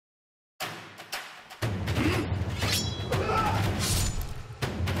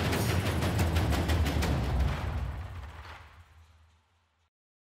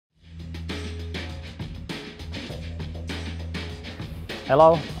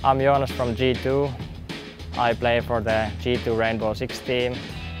Hello, I'm Jonas from G2. I play for the G2 Rainbow Six team.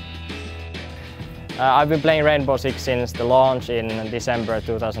 I've been playing Rainbow Six since the launch in December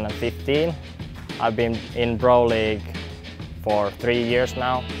 2015. I've been in Pro League for 3 years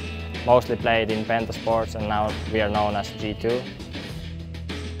now. Mostly played in Esports and now we are known as G2.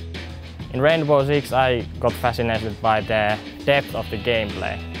 In Rainbow Six I got fascinated by the depth of the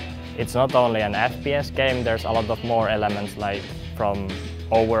gameplay. It's not only an FPS game, there's a lot of more elements like from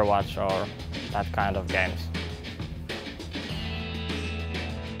Overwatch or that kind of games.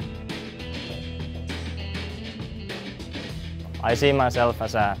 I see myself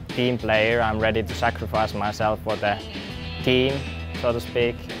as a team player. I'm ready to sacrifice myself for the team, so to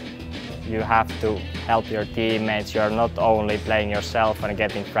speak. You have to help your teammates. You're not only playing yourself and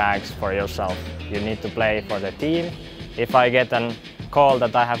getting frags for yourself. You need to play for the team. If I get a call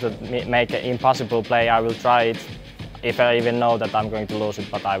that I have to make an impossible play, I will try it. If I even know that I'm going to lose it,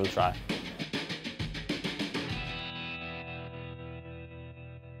 but I will try.